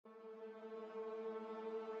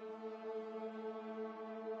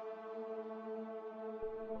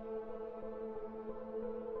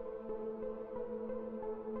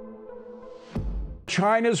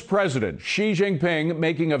China's President Xi Jinping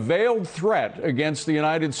making a veiled threat against the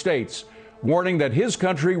United States, warning that his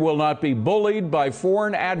country will not be bullied by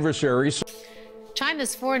foreign adversaries.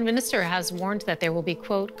 China's foreign minister has warned that there will be,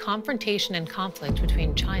 quote, confrontation and conflict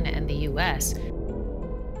between China and the U.S.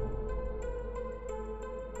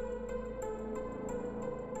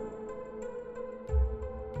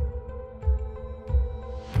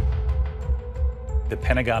 The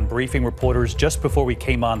Pentagon briefing reporters just before we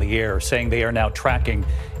came on the air, saying they are now tracking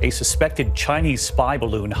a suspected Chinese spy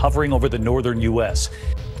balloon hovering over the northern U.S.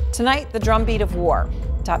 Tonight, the drumbeat of war.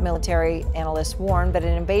 Top military analysts warn that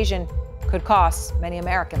an invasion could cost many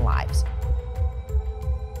American lives.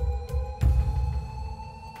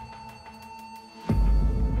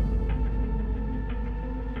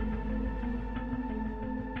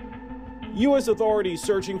 U.S. authorities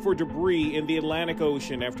searching for debris in the Atlantic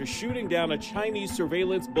Ocean after shooting down a Chinese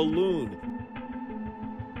surveillance balloon.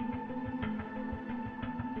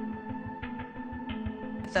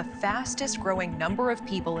 The fastest growing number of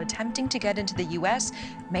people attempting to get into the U.S.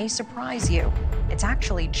 may surprise you. It's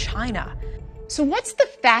actually China. So what's the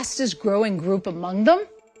fastest growing group among them?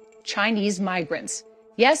 Chinese migrants.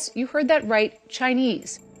 Yes, you heard that right,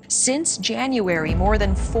 Chinese. Since January, more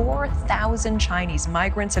than 4,000 Chinese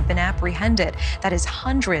migrants have been apprehended. That is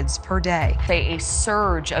hundreds per day. A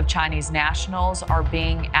surge of Chinese nationals are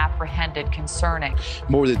being apprehended concerning.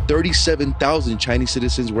 More than 37,000 Chinese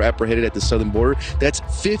citizens were apprehended at the southern border. That's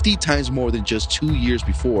 50 times more than just 2 years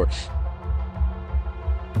before.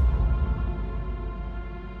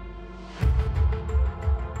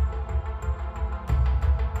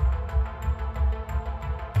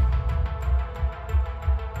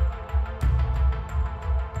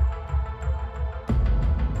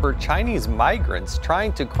 For Chinese migrants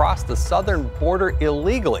trying to cross the southern border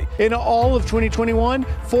illegally. In all of 2021,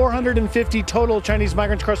 450 total Chinese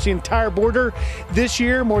migrants crossed the entire border. This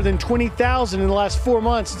year, more than 20,000 in the last 4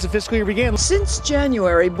 months since the fiscal year began. Since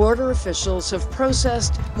January, border officials have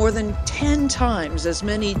processed more than 10 times as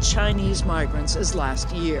many Chinese migrants as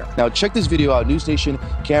last year. Now check this video out. News Nation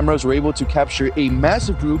cameras were able to capture a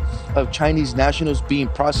massive group of Chinese nationals being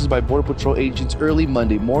processed by Border Patrol agents early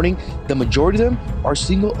Monday morning. The majority of them are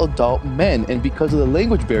single adult men, and because of the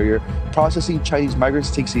language barrier, processing Chinese migrants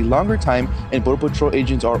takes a longer time, and Border Patrol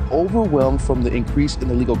agents are overwhelmed from the increase in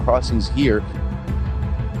illegal crossings here